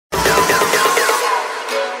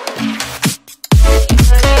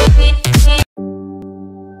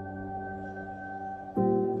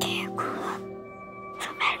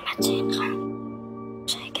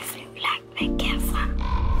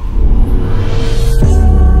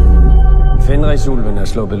Fenrisulven er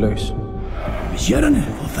sluppet løs. Hvis jætterne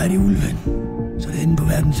får fat i ulven, så er det enden på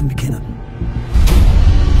verden, som vi kender den.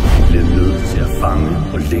 Vi bliver nødt til at fange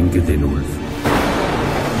og lænke den ulv.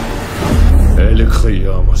 Alle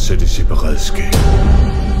krigere må sættes i beredskab.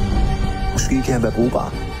 Måske kan han være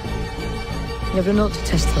brugbar. Jeg bliver nødt til at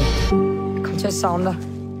tage afsted. Jeg kommer til at savne dig.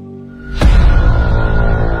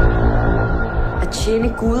 At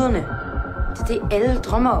tjene guderne, det er det, alle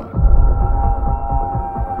drømmer om.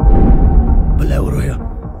 Hvad laver du her?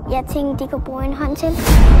 Jeg tænkte, de kunne bruge en hånd til.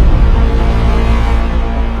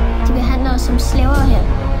 De behandler os som slaver her.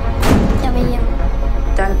 Jeg vil hjem.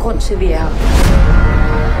 Der er en grund til, at vi er her.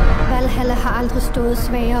 Valhalla har aldrig stået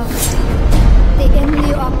svagere. Det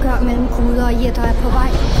endelige opgør mellem guder og jætter er på vej.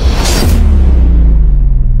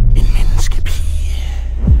 En menneskepige.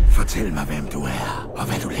 Fortæl mig, hvem du er, og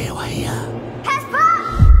hvad du laver her. Pas på!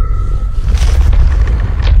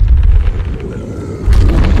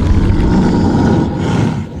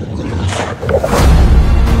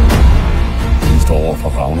 Vi står over for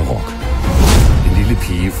Ragnarok. En lille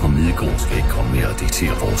pige fra Midgård skal ikke komme med og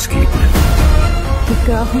diktere vores skæbne. Det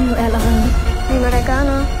gør hun jo allerede. Vi må da gøre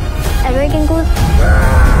noget. Er du ikke en gud?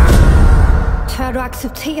 Tør du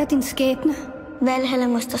acceptere din skæbne? Valhalla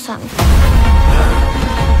må stå sammen.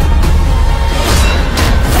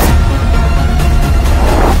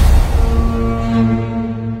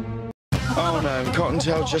 Oh no,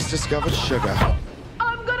 Cottontail just discovered sugar.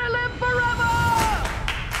 I'm gonna live forever!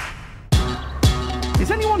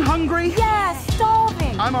 Is anyone hungry? Yeah,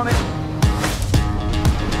 starving! I'm on it.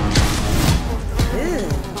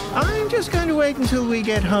 I'm just going to wait until we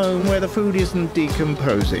get home where the food isn't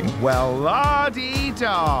decomposing. Well,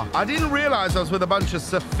 la-dee-da. I didn't realize I was with a bunch of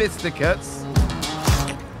sophisticates.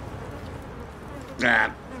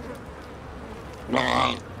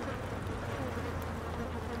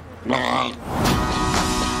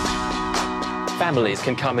 Families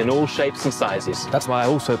can come in all shapes and sizes. That's why I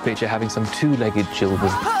also picture having some two-legged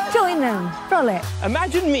children. Join them. Frolic.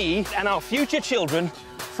 Imagine me and our future children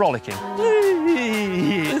frolicking.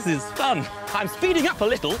 This is fun. I'm speeding up a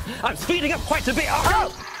little. I'm speeding up quite a bit.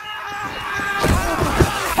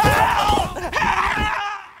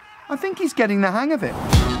 I think he's getting the hang of it.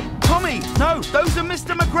 Tommy, no, those are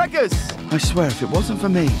Mr. McGregor's. I swear, if it wasn't for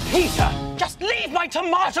me... Peter, just leave my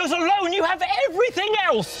tomatoes alone. You have everything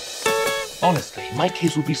else. Honestly, my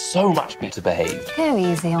kids will be so much better behaved. Go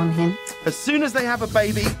easy on him. As soon as they have a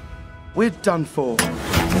baby, we're done for.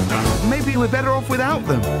 Maybe we're better off without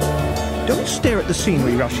them. Don't stare at the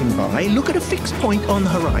scenery rushing by. Look at a fixed point on the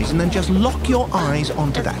horizon and just lock your eyes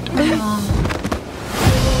onto that.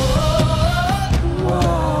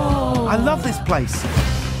 I love this place.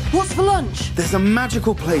 What's for lunch? There's a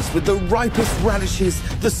magical place with the ripest radishes,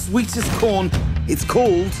 the sweetest corn. It's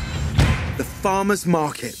called the Farmer's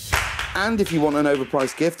Market. And if you want an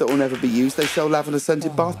overpriced gift that will never be used, they sell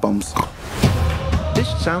lavender-scented bath bombs. This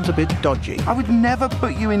sounds a bit dodgy. I would never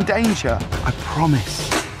put you in danger. I promise.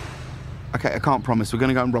 Okay, I can't promise. We're going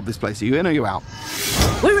to go and rob this place. Are you in or are you out?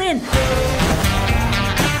 We're in!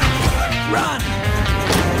 Run!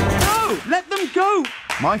 No! Let them go!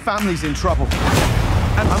 My family's in trouble.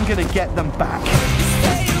 And I'm going to get them back.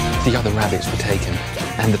 The other rabbits were taken.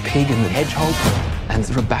 And the pig and the hedgehog. And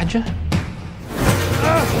the badger.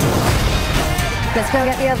 Let's go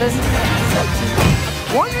get the others.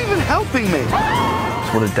 Why are you even helping me?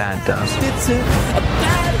 That's what a dad does. It's a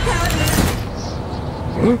bad habit!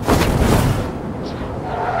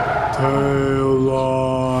 Tail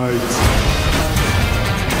light.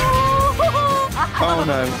 Oh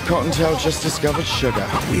no, Cottontail just discovered sugar.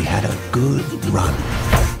 We had a good run.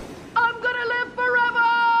 I'm gonna live forever!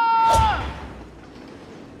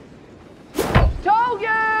 Told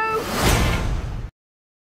you!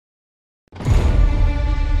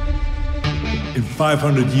 In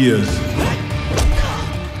 500 years,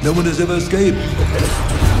 no one has ever escaped.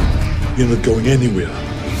 You're not going anywhere.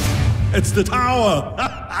 It's the tower!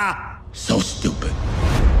 So stupid.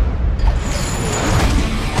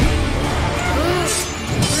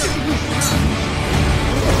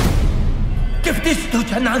 Give this to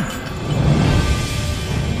Janan!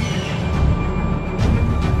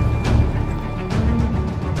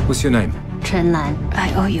 What's your name? Trenlan,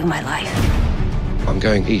 I owe you my life. I'm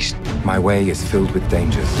going east. My way is filled with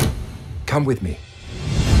dangers. Come with me.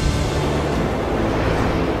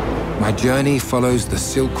 My journey follows the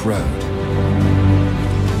Silk Road.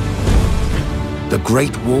 The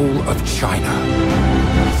Great Wall of China.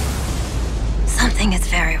 Something is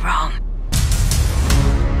very wrong.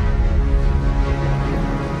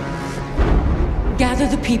 Gather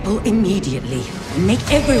the people immediately and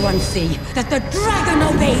make everyone see that the dragon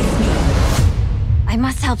obeys me. I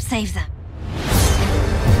must help save them.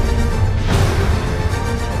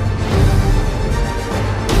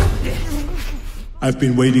 I've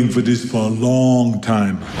been waiting for this for a long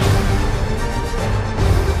time.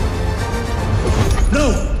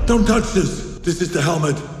 No! Don't touch this! This is the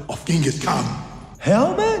helmet of Genghis Khan.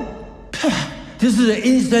 Helmet? This is an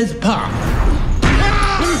incense pop.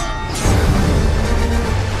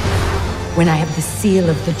 When I have the seal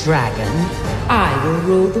of the dragon, I will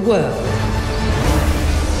rule the world.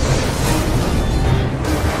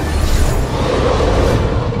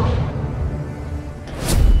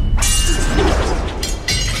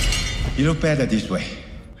 You look better this way.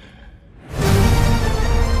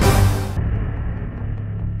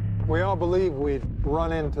 We all believe we'd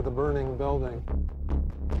run into the burning building.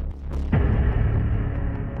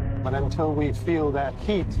 But until we feel that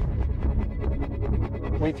heat,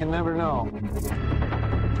 we can never know.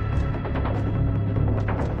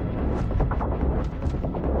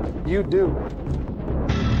 You do.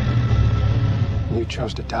 You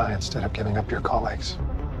chose to die instead of giving up your colleagues.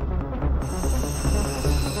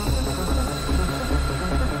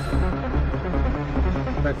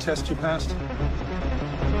 That test you passed?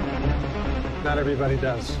 Not everybody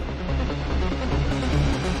does.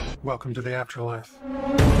 Welcome to the afterlife.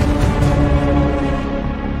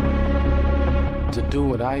 To do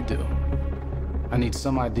what I do, I need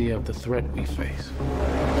some idea of the threat we face.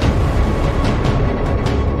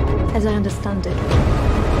 As I understand it,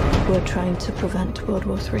 we're trying to prevent World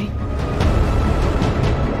War III.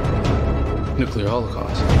 Nuclear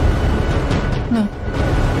holocaust. No.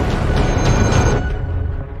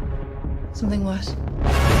 Something worse.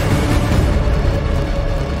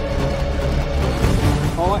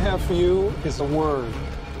 All I have for you is a word.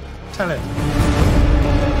 Tenet.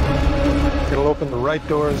 It'll open the right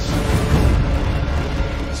doors,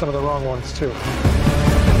 some of the wrong ones, too.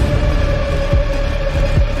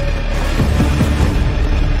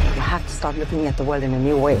 You have to start looking at the world in a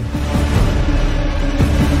new way.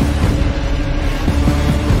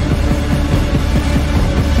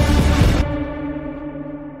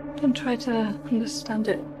 Don't try to understand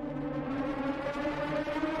it.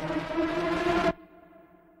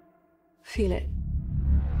 Feel it.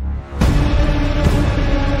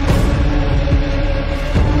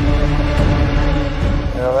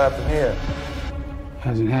 What'll happen here?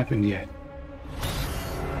 Hasn't happened yet.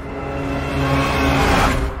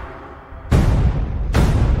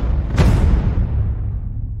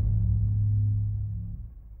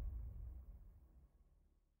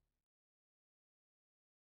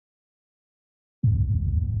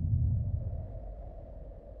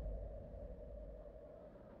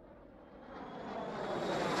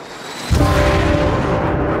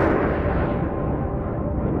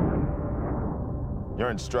 Your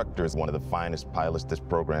instructor is one of the finest pilots this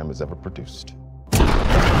program has ever produced.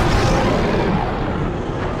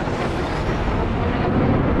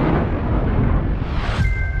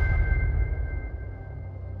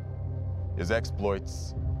 His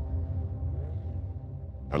exploits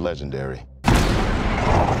are legendary.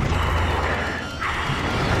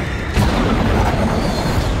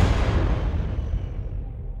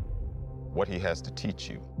 What he has to teach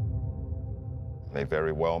you may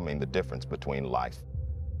very well mean the difference between life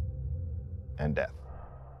and death.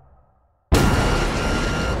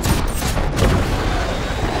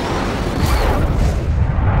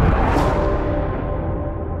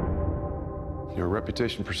 Your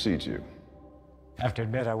reputation precedes you. I have to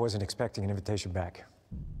admit, I wasn't expecting an invitation back.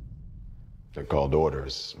 They're called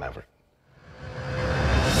orders, Maverick.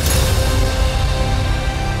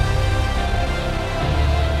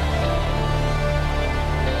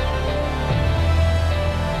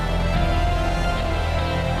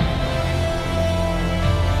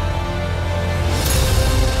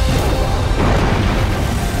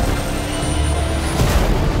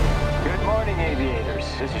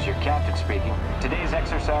 This is your captain speaking. Today's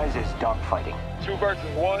exercise is dogfighting. 2 versus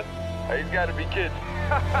 1? Hey, he's gotta be kidding.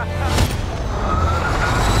 What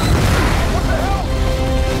the hell?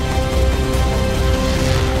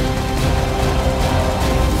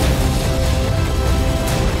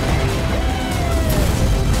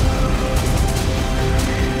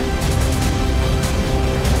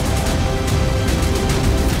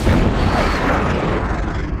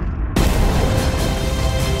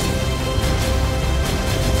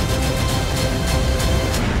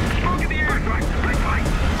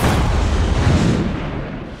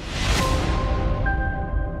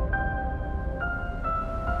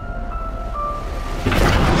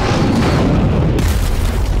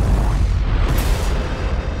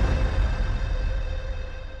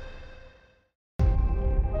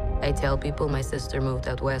 I tell people my sister moved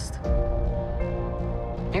out west.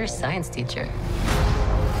 You're a science teacher.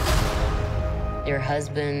 Your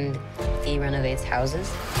husband, he renovates houses?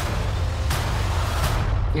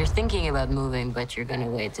 You're thinking about moving, but you're gonna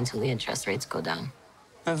wait until the interest rates go down.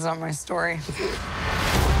 That's not my story.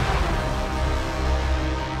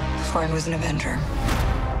 Before I was an Avenger,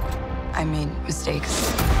 I made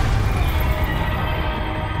mistakes.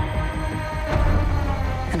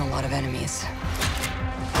 And a lot of enemies.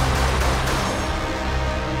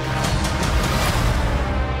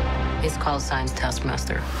 His call sign's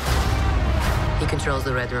Taskmaster. He controls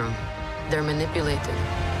the Red Room. They're manipulated,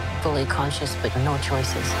 fully conscious, but no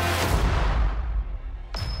choices.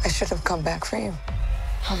 I should have come back for you.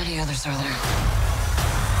 How many others are there?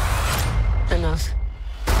 Enough.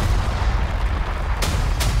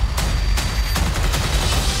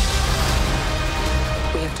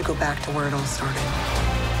 We have to go back to where it all started.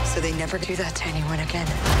 So they never do that to anyone again.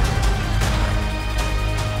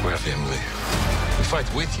 We're family. We fight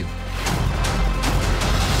with you.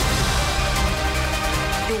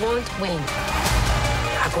 You won't win.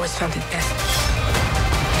 I've always found it best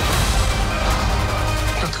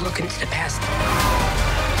not to look into the past.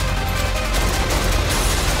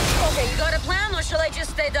 Okay, you got a plan, or shall I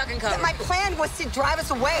just stay duck and cover? My plan was to drive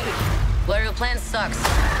us away. Well, your plan sucks.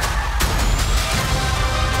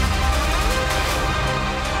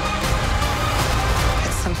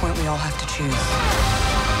 At some point, we all have to choose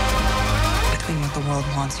between what the world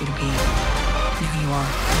wants you to be and who you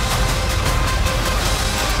are.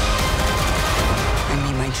 I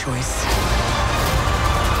made my choice.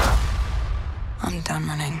 I'm done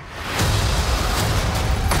running.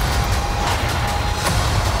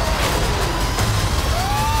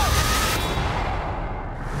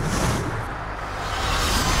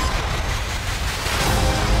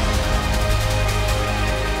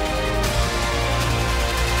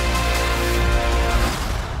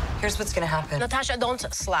 Here's what's gonna happen. Natasha, don't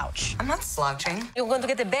slouch. I'm not slouching. You're going to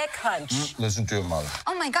get a back hunch. Listen to your mother.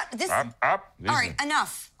 Oh my God, this... Up. All right,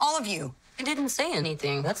 enough. All of you. I didn't say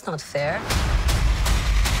anything. That's not fair.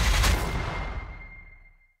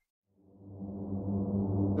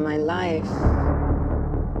 My life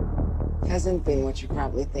hasn't been what you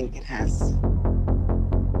probably think it has.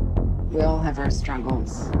 We all have our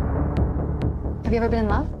struggles. Have you ever been in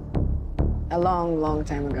love? A long, long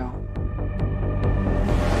time ago.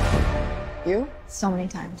 You? So many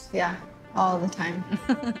times, yeah. All the time.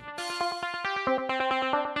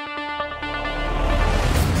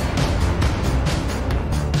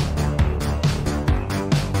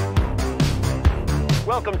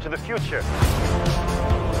 Welcome to the future.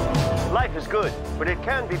 Life is good, but it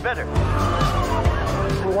can be better.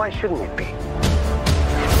 And why shouldn't it be?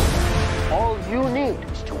 All you need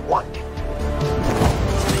is to want it.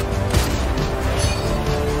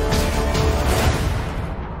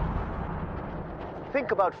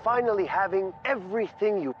 Think about finally having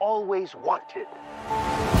everything you always wanted.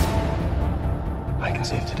 I can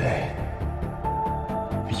save today,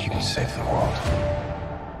 but you can save the world.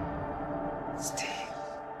 Steve.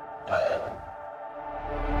 Diana.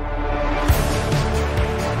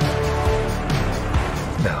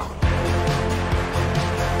 Now,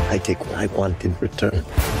 I take what I want in return.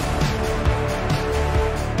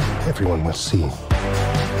 Everyone must see.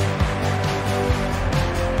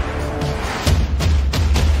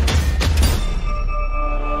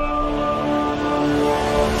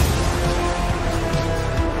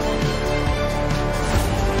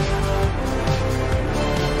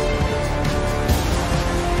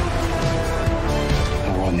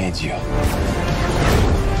 The world needs you.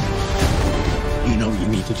 You know what you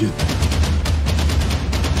need to do.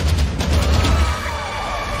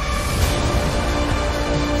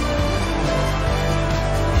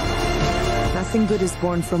 Nothing good is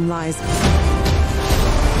born from lies.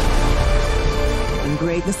 And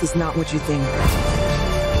greatness is not what you think.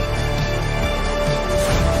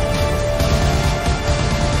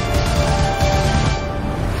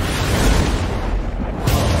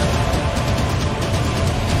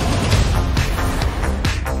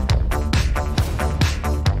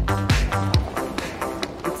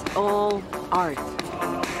 It's all art.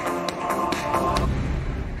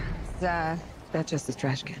 That's just a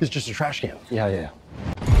trash can. It's just a trash can. Yeah.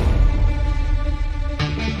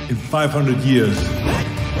 In 500 years,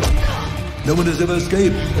 no one has ever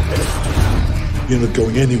escaped. You're not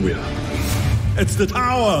going anywhere. It's the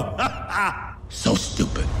tower! So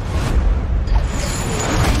stupid.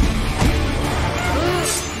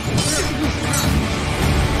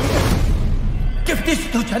 Give this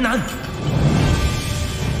to Janan.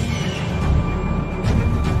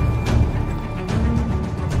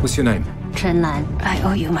 What's your name? Chenlan, I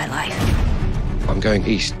owe you my life. I'm going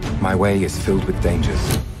east. My way is filled with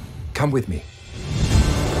dangers. Come with me.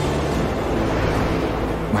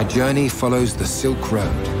 My journey follows the Silk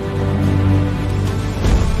Road.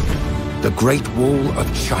 The Great Wall of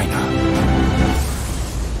China.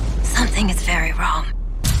 Something is very wrong.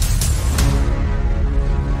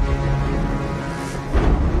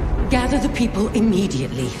 Gather the people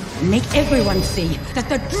immediately. Make everyone see that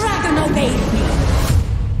the dragon obeyed me.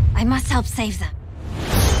 I must help save them.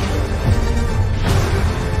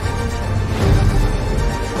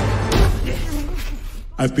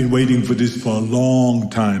 I've been waiting for this for a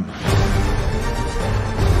long time.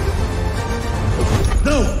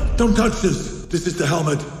 No! Don't touch this! This is the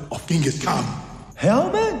helmet of Genghis Khan.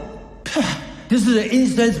 Helmet? This is an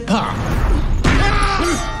incense pop.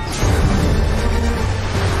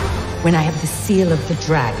 When I have the seal of the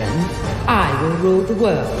dragon, I will rule the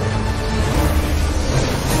world.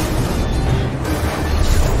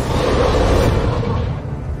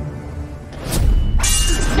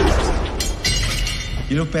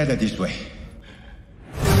 You look better this way.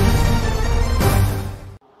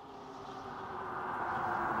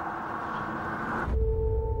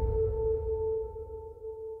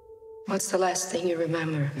 What's the last thing you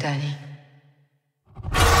remember, Danny?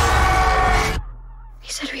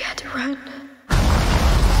 He said we had to run.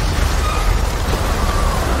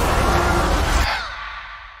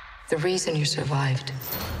 The reason you survived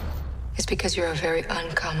is because you're a very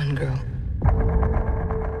uncommon girl.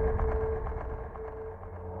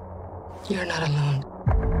 You're not alone.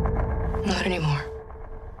 Not anymore.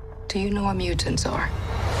 Do you know what mutants are?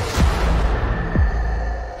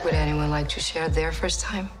 Would anyone like to share their first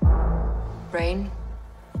time? Rain?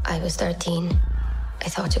 I was 13. I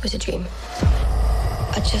thought it was a dream.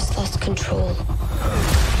 I just lost control.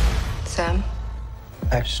 Sam?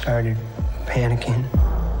 I started panicking.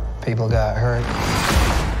 People got hurt.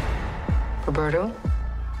 Roberto?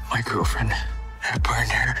 My girlfriend had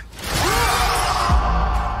burned her.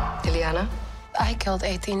 Ileana? I killed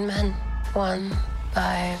 18 men, one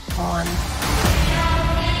by one.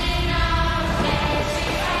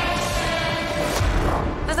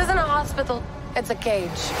 This isn't a hospital, it's a cage.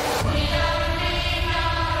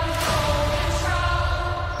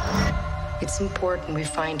 It's important we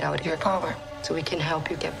find out your power so we can help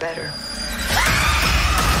you get better.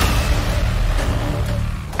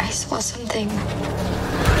 I saw something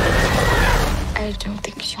I don't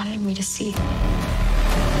think she wanted me to see.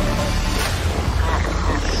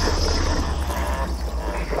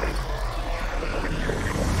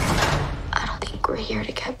 I don't think we're here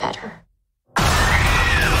to get better.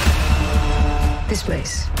 This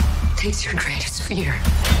place takes your greatest fear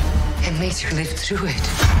and makes you live through it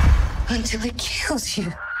until it kills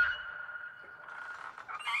you.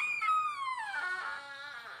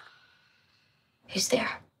 Who's there?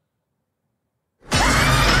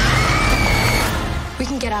 We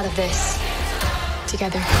can get out of this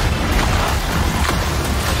together.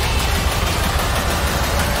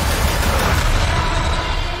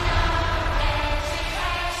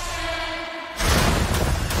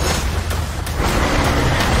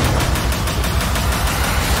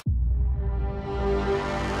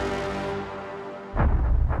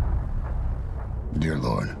 Dear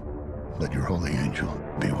Lord, let your holy angel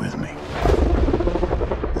be with me,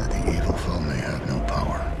 that the evil foe may have no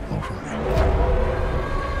power over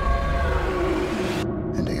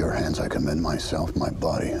me. Into your hands I commend myself, my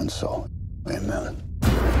body, and soul. Amen.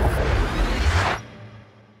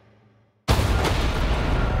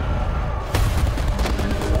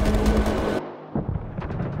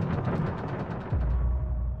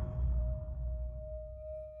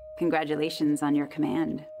 Congratulations on your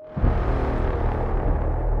command.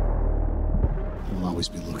 I'll always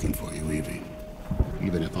be looking for you, Evie,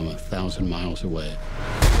 even if I'm 1,000 miles away.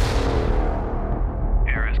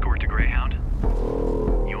 Air escort to Greyhound.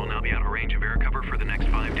 You will now be out of range of air cover for the next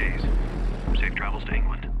 5 days. Safe travels to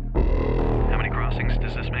England. How many crossings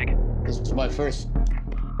does this make? This is my first.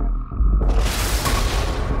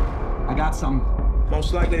 I got some.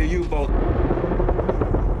 Most likely a U-boat.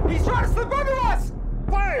 He's trying to slip under us!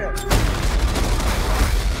 Fire!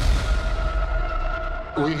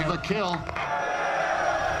 We have a kill.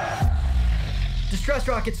 Distress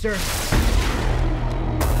rocket, sir.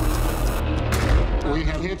 We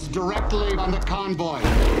have hits directly on the convoy.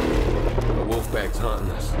 The Wolfpack's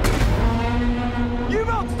hunting us.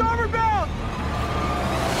 U-boat, starboard bound!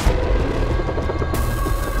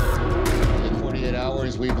 In 48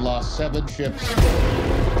 hours, we've lost 7 ships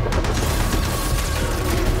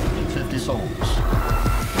and 50 souls.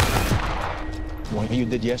 What you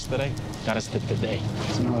did yesterday, got us to today.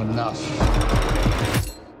 It's not enough.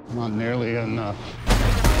 Not nearly enough.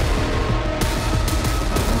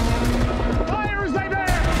 Fire, is they there?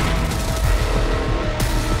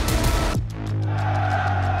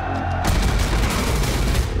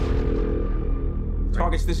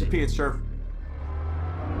 Target's disappeared. disappeared, sir.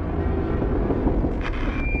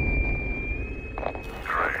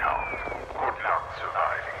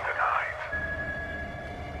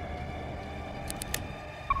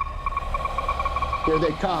 Here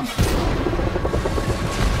they come.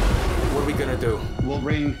 What are we gonna do? We'll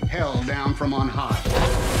rain hell down from on high.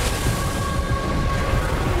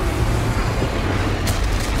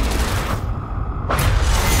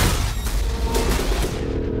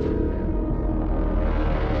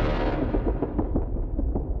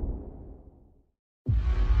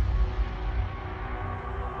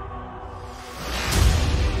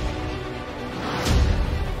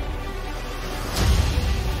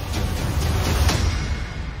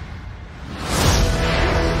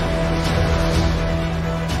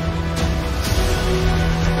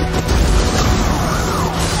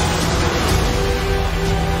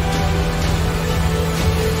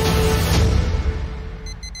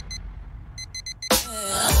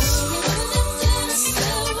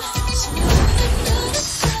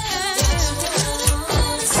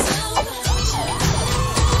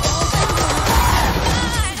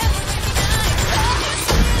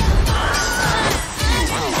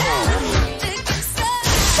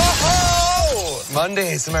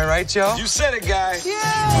 Mondays, am I right, Joe? You said it, guy.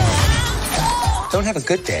 Yeah! Don't have a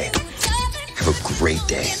good day. Have a great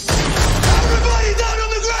day. Everybody down on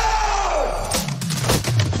the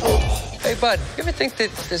ground! Hey, bud, you ever think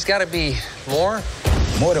that there's got to be more?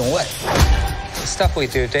 More than what? The stuff we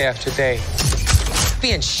do day after day.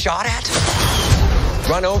 Being shot at?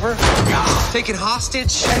 Run over? Taken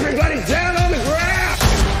hostage? Everybody down on the ground!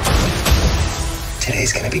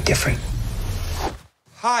 Today's gonna be different.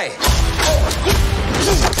 Hi.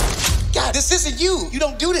 God, this isn't you. You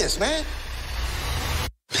don't do this, man.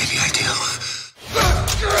 Maybe I do.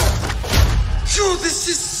 Dude, this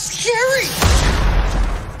is scary.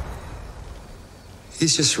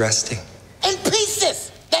 He's just resting. In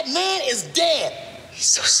pieces. That man is dead. He's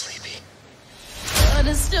so sleepy. But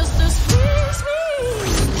it's just a squeeze me.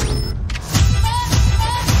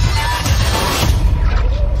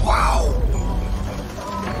 Wow.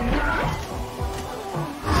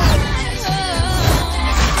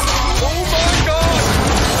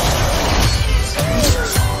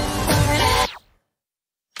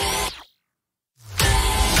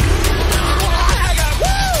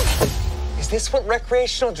 Is this what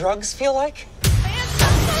recreational drugs feel like?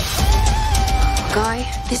 Guy,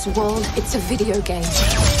 this world, it's a video game.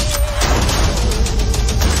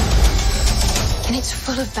 And it's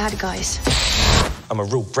full of bad guys. I'm a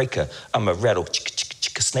rule breaker. I'm a rattle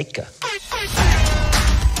chicka snaker.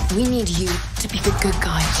 We need you to be the good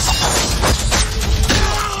guy.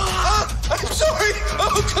 I'm sorry.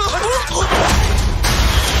 Oh, God.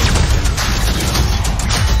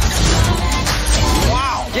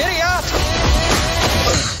 Wow. Giddy up!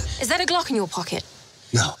 Is that a Glock in your pocket?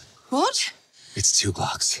 No, What? it's 2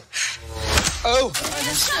 Glocks. Oh!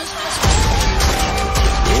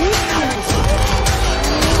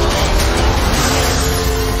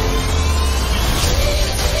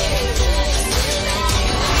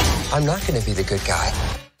 I'm not gonna be the good guy.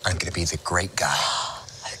 I'm gonna be the great guy.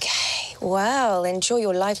 Okay. Well, enjoy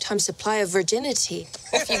your lifetime supply of virginity.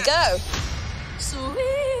 Off you go. So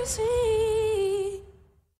easy.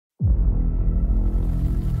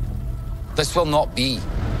 This will not be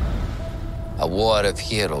a war of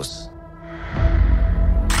heroes.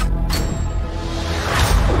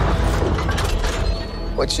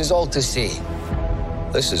 Which is all to say,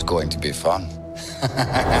 this is going to be fun.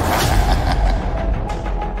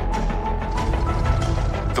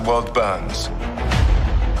 The world burns.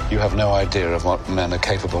 You have no idea of what men are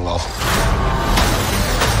capable of.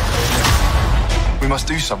 We must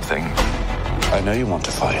do something. I know you want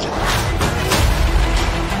to fight.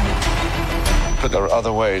 But there are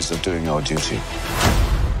other ways of doing your duty.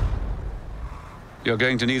 You're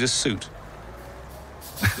going to need a suit.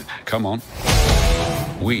 Come on.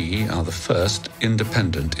 We are the first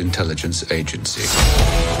independent intelligence agency.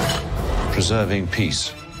 Preserving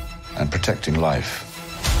peace and protecting life.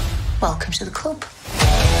 Welcome to the club.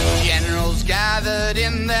 Generals gathered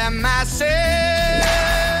in their masses.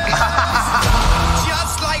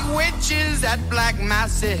 Just like witches at black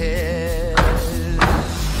masses.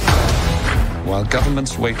 While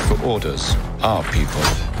governments wait for orders, our people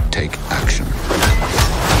take action.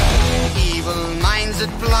 Evil minds that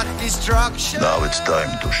plot destruction. Now it's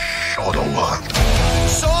time to show the world.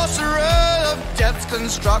 Sorcerer of death's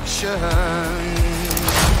construction.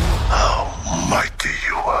 How mighty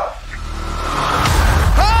you are.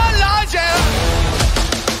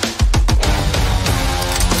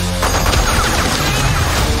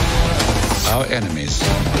 Our enemies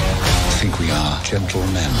think we are are gentle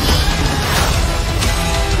men.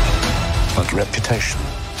 But reputation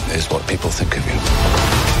is what people think of you.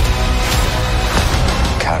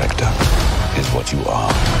 Character is what you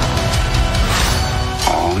are.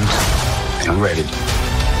 Armed and ready.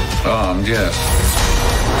 Armed, yes.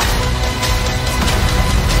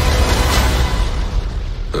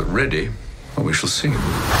 But ready, well, we shall see.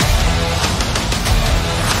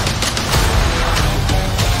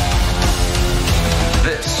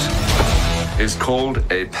 This is called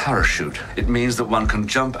a parachute. It means that one can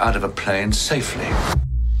jump out of a plane safely.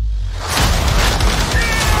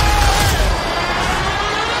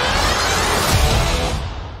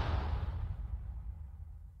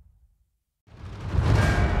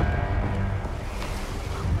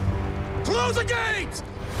 Close the gates!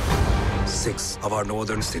 6 of our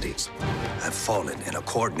northern cities have fallen in a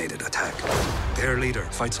coordinated attack. Their leader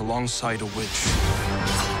fights alongside a witch.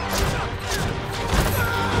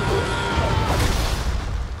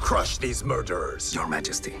 Crush these murderers, Your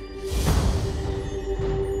Majesty.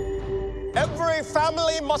 Every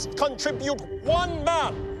family must contribute 1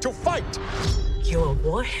 man to fight. You're a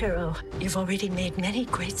war hero. You've already made many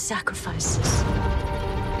great sacrifices.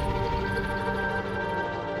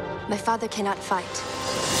 My father cannot fight,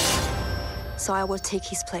 so I will take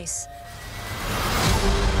his place.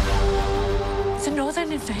 The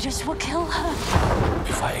northern invaders will kill her.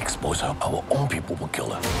 If I expose her, our own people will kill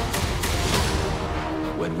her.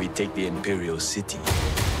 When we take the Imperial City,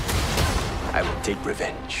 I will take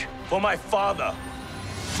revenge. For my father!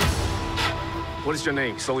 What is your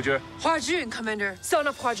name, soldier? Hua Jun, Commander. Son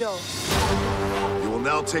of Hua Zhou. You will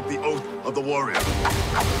now take the oath of the warrior.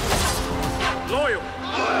 Loyal!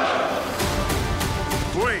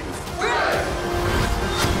 Brave!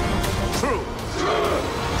 True!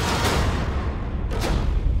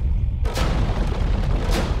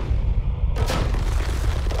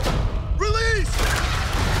 Release!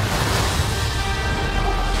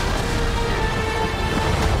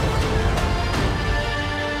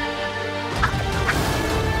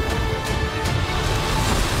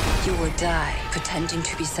 You will die pretending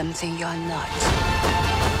to be something you're not.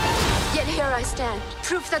 Yet here I stand,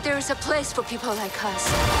 proof that there is a place for people like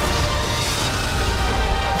us.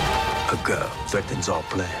 A girl threatens our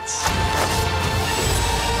plans.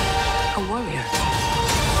 A warrior.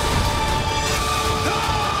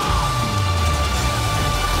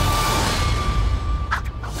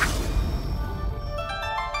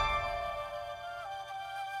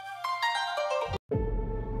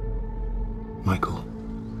 Michael,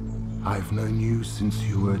 I've known you since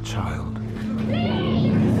you were a child.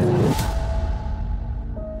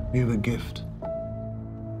 You have a gift.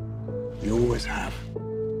 You always have.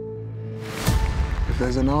 If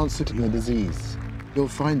there's an answer to your disease, you'll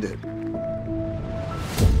find it.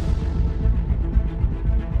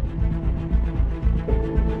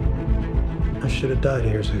 I should have died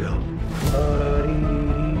years ago.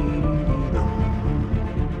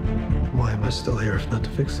 Why am I still here if not to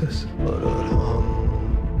fix this?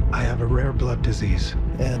 I have a rare blood disease,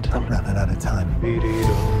 and I'm running out of time.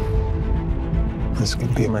 This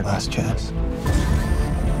could be my last chance.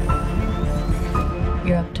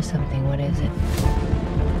 You're up to something. What is it?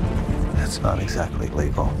 It's not exactly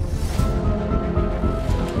legal.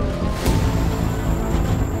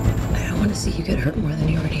 I want to see you get hurt more than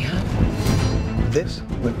you already have. This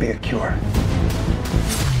would be a cure.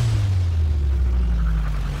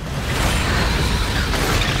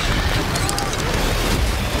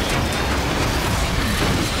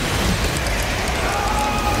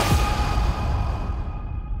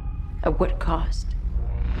 At what cost?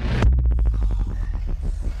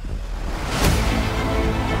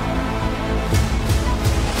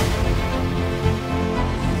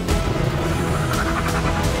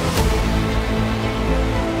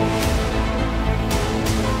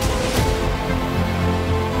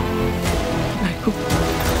 Michael,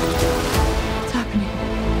 what's happening?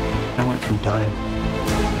 I went from dying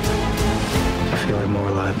to feeling more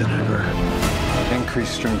alive than ever.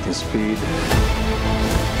 Increased strength and speed.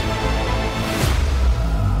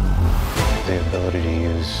 The ability to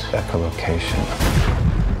use echolocation.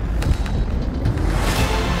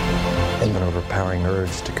 And an overpowering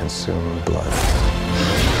urge to consume blood.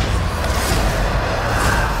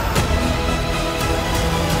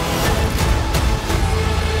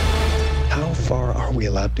 How far are we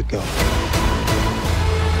allowed to go?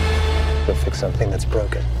 To fix something that's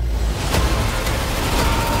broken.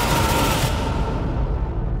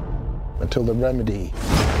 Until the remedy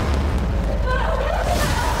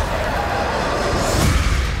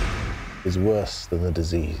is worse than the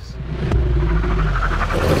disease.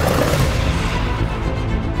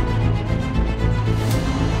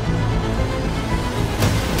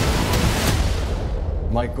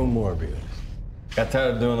 Michael Morbius. Got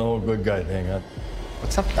tired of doing the whole good guy thing, huh?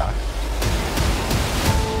 What's up, Doc?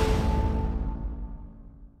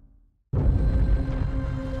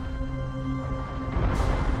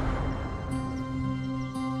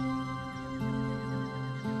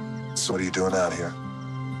 So what are you doing out here?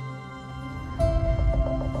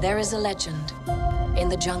 There is a legend in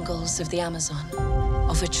the jungles of the Amazon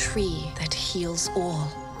of a tree that heals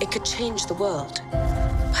all. It could change the world,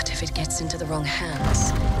 but if it gets into the wrong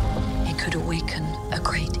hands, it could awaken a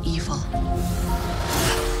great evil.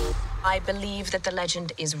 I believe that the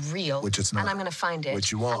legend is real. Which it's not. And I'm gonna find it.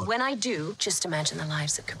 Which you won't. And when I do, just imagine the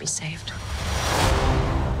lives that could be saved.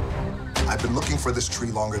 I've been looking for this tree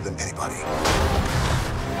longer than anybody.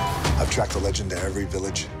 I've tracked the legend to every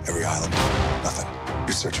village, every island. Nothing.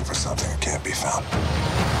 You're searching for something that can't be found.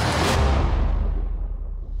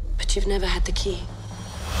 But you've never had the key.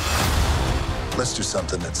 Let's do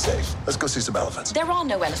something that's safe. Let's go see some elephants. There are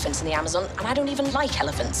no elephants in the Amazon, and I don't even like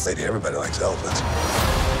elephants. Lady, everybody likes elephants.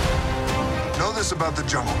 Know this about the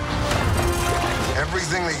jungle.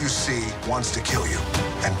 Everything that you see wants to kill you,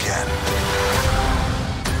 and can.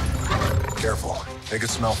 Careful. They can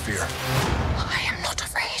smell fear. I am not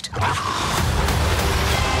afraid.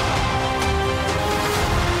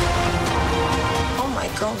 Oh my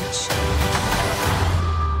gosh.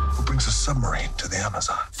 Who brings a submarine to the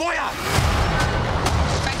Amazon? Feuer!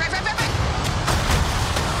 Bang, bang, bang, bang, bang!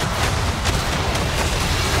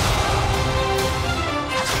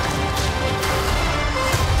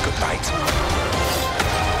 Good night.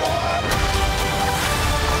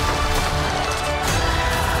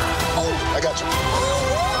 Oh, I got you.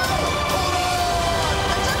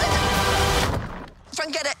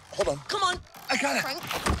 Frank, get it. Hold on. Come on. I got it. Frank.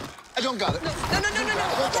 I don't got it. No.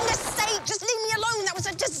 For goodness sake, just leave me alone. That was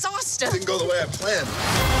a disaster. Didn't go the way I planned.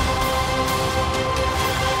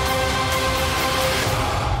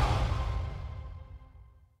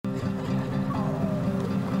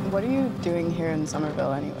 What are you doing here in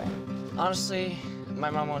Somerville anyway? Honestly, my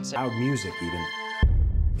mom won't say. Our music, even,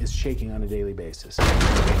 is shaking on a daily basis.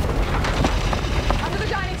 Under the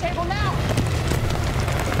dining table now!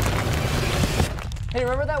 Hey,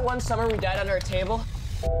 remember that one summer we died under a table?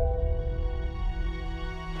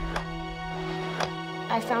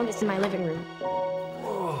 I found this in my living room.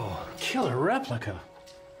 Whoa, killer replica.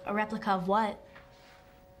 A replica of what?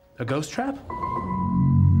 A ghost trap?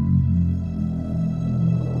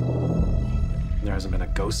 There hasn't been a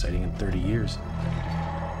ghost sighting in 30 years.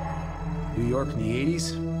 New York in the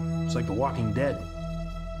 80s, it's like The Walking Dead.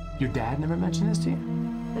 Your dad never mentioned this to you?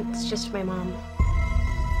 It's just my mom.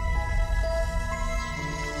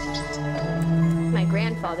 My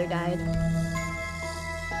grandfather died.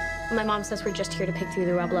 My mom says we're just here to pick through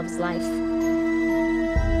the rubble of his life. Wait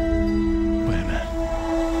a minute.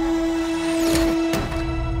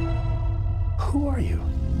 Who are you?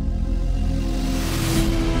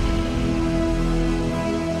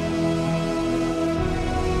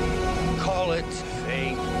 Call it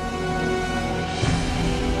fate.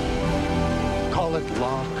 Call it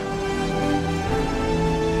luck.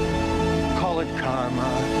 Call it karma.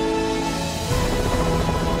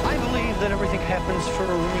 I believe that everything happens for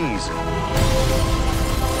a reason.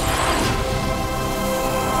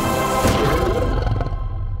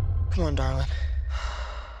 Come on, darling.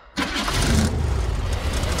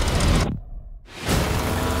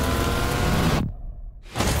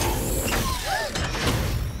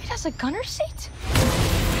 It has a gunner seat?